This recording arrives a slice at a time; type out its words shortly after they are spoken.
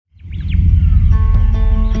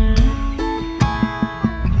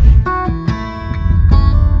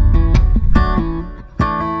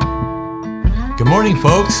Morning,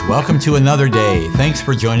 folks. Welcome to another day. Thanks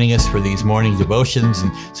for joining us for these morning devotions.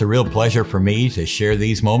 And it's a real pleasure for me to share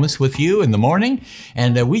these moments with you in the morning.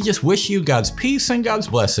 And we just wish you God's peace and God's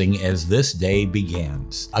blessing as this day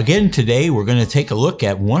begins. Again, today we're going to take a look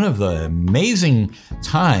at one of the amazing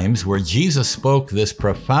times where Jesus spoke this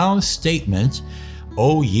profound statement,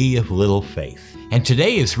 "O ye of little faith." And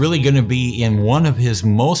today is really going to be in one of his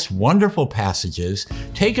most wonderful passages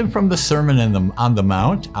taken from the Sermon on the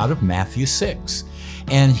Mount out of Matthew 6.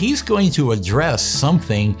 And he's going to address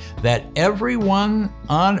something that everyone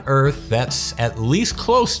on earth that's at least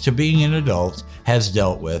close to being an adult has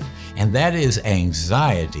dealt with, and that is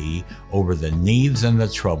anxiety over the needs and the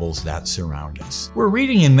troubles that surround us. We're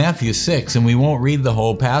reading in Matthew 6, and we won't read the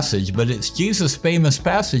whole passage, but it's Jesus' famous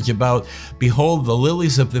passage about, behold the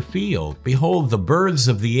lilies of the field, behold the birds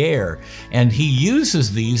of the air, and he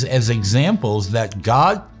uses these as examples that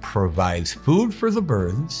God provides food for the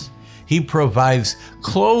birds. He provides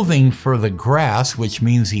clothing for the grass, which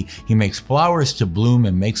means he makes flowers to bloom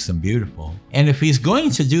and makes them beautiful. And if he's going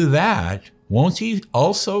to do that, won't he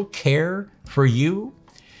also care for you?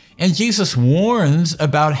 And Jesus warns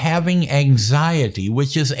about having anxiety,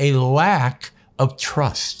 which is a lack of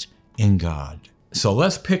trust in God. So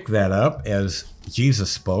let's pick that up as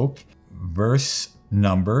Jesus spoke, verse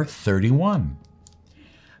number 31.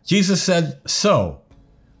 Jesus said, "So,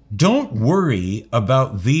 don't worry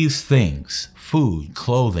about these things, food,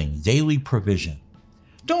 clothing, daily provision.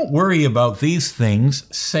 Don't worry about these things,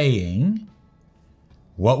 saying,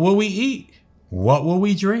 what will we eat? What will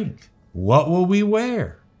we drink? What will we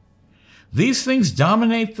wear? These things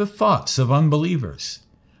dominate the thoughts of unbelievers.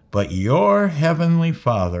 But your heavenly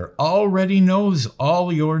Father already knows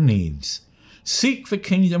all your needs. Seek the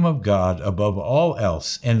kingdom of God above all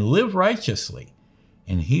else and live righteously,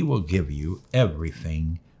 and he will give you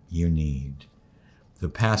everything you need." The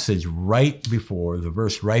passage the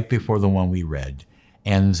verse right before the one we read,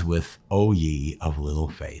 ends with, "O ye of little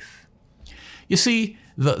faith." You see,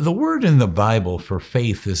 the word in the Bible for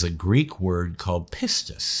faith is a Greek word called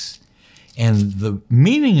pistis. And the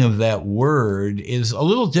meaning of that word is a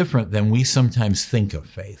little different than we sometimes think of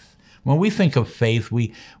faith. When we think of faith,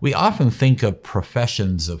 we often think of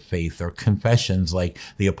professions of faith or confessions like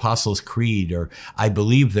the Apostles' Creed, or I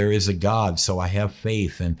believe there is a God, so I have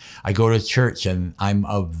faith, and I go to church and I'm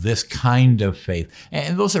of this kind of faith.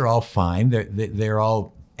 And those are all fine. They're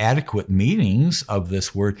all adequate meanings of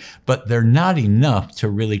this word, but they're not enough to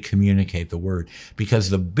really communicate the word, because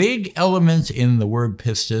the big element in the word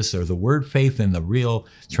pistis, or the word faith in the real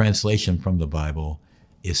translation from the Bible,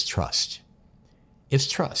 is trust. It's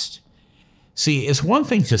trust. See, it's one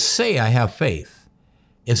thing to say I have faith.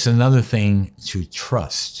 It's another thing to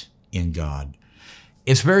trust in God.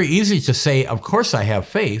 It's very easy to say, of course I have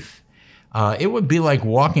faith. It would be like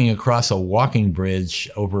walking across a walking bridge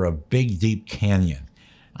over a big, deep canyon.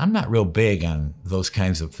 I'm not real big on those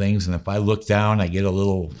kinds of things, and if I look down, I get a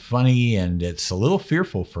little funny, and it's a little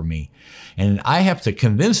fearful for me. And I have to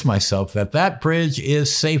convince myself that that bridge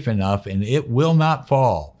is safe enough and it will not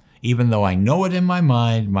fall. Even though I know it in my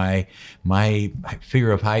mind, my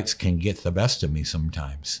fear of heights can get the best of me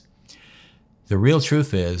sometimes. The real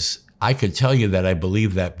truth is, I could tell you that I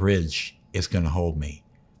believe that bridge is going to hold me,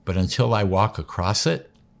 but until I walk across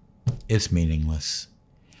it, it's meaningless.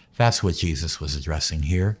 That's what Jesus was addressing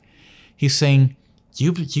here. He's saying,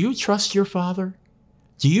 do you trust your Father?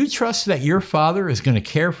 Do you trust that your Father is going to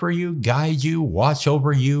care for you, guide you, watch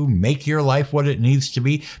over you, make your life what it needs to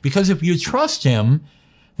be? Because if you trust him,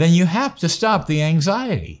 then you have to stop the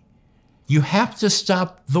anxiety. You have to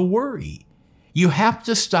stop the worry. You have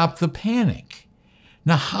to stop the panic.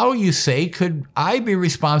 Now, how, you say, could I be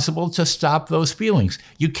responsible to stop those feelings?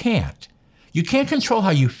 You can't. You can't control how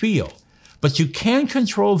you feel, but you can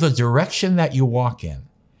control the direction that you walk in.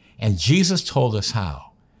 And Jesus told us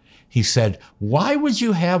how. He said, why would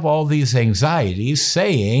you have all these anxieties,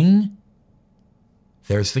 saying,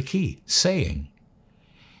 there's the key, saying,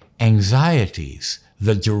 anxieties,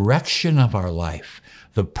 the direction of our life,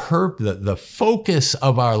 the focus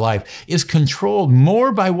of our life is controlled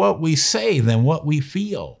more by what we say than what we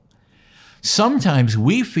feel. Sometimes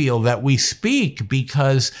we feel that we speak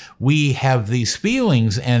because we have these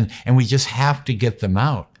feelings and we just have to get them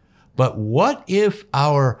out. But what if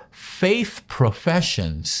our faith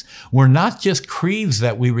professions were not just creeds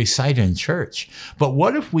that we recite in church, but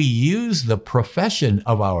what if we use the profession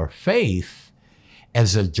of our faith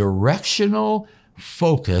as a directional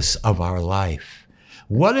focus of our life?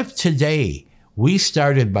 What if today we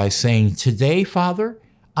started by saying, today, Father,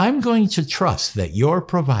 I'm going to trust that you're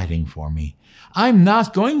providing for me. I'm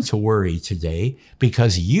not going to worry today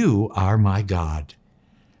because you are my God.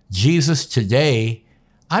 Jesus, today,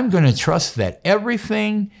 I'm going to trust that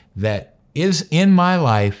everything that is in my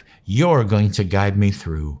life, you're going to guide me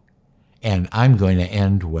through, and I'm going to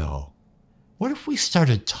end well. What if we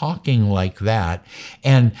started talking like that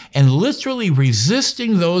and literally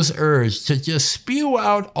resisting those urges to just spew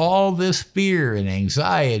out all this fear and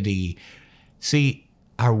anxiety? See,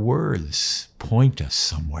 our words point us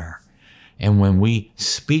somewhere. And when we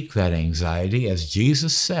speak that anxiety, as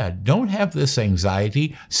Jesus said, don't have this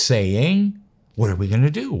anxiety saying, what are we going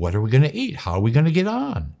to do? What are we going to eat? How are we going to get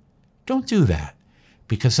on? Don't do that,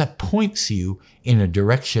 because that points you in a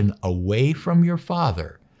direction away from your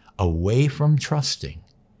Father, away from trusting.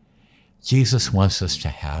 Jesus wants us to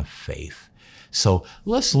have faith. So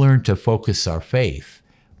let's learn to focus our faith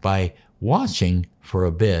by watching for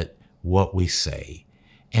a bit what we say,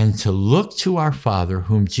 and to look to our Father,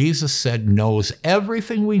 whom Jesus said knows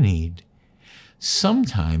everything we need.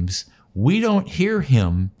 Sometimes we don't hear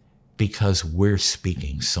him because we're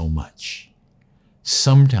speaking so much.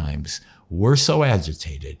 Sometimes we're so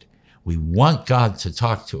agitated. We want God to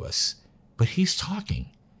talk to us, but he's talking.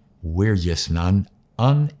 We're just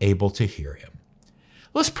unable to hear him.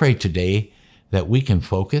 Let's pray today that we can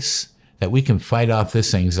focus, that we can fight off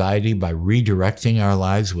this anxiety by redirecting our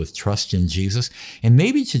lives with trust in Jesus. And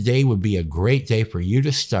maybe today would be a great day for you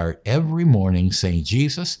to start every morning saying,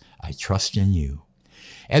 Jesus, I trust in you.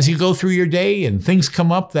 As you go through your day and things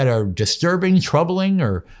come up that are disturbing, troubling,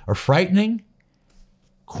 or frightening,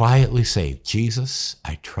 quietly say, Jesus,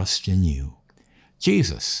 I trust in you.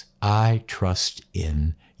 Jesus, I trust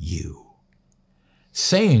in you.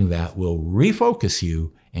 Saying that will refocus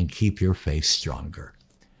you and keep your faith stronger.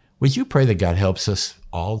 Would you pray that God helps us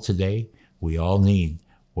all today? We all need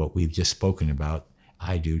what we've just spoken about.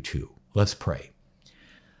 I do too. Let's pray.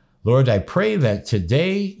 Lord, I pray that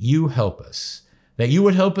today you help us, that you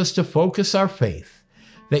would help us to focus our faith,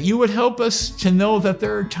 that you would help us to know that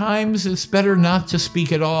there are times it's better not to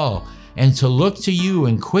speak at all and to look to you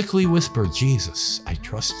and quickly whisper, Jesus, I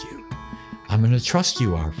trust you. I'm going to trust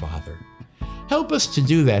you, our Father. Help us to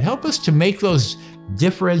do that. Help us to make those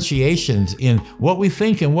differentiations in what we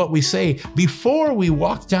think and what we say before we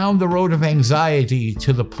walk down the road of anxiety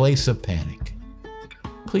to the place of panic.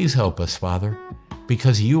 Please help us, Father,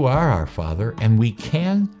 because you are our Father and we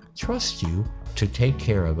can trust you to take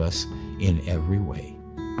care of us in every way.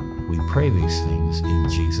 We pray these things in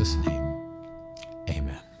Jesus' name.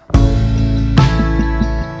 Amen.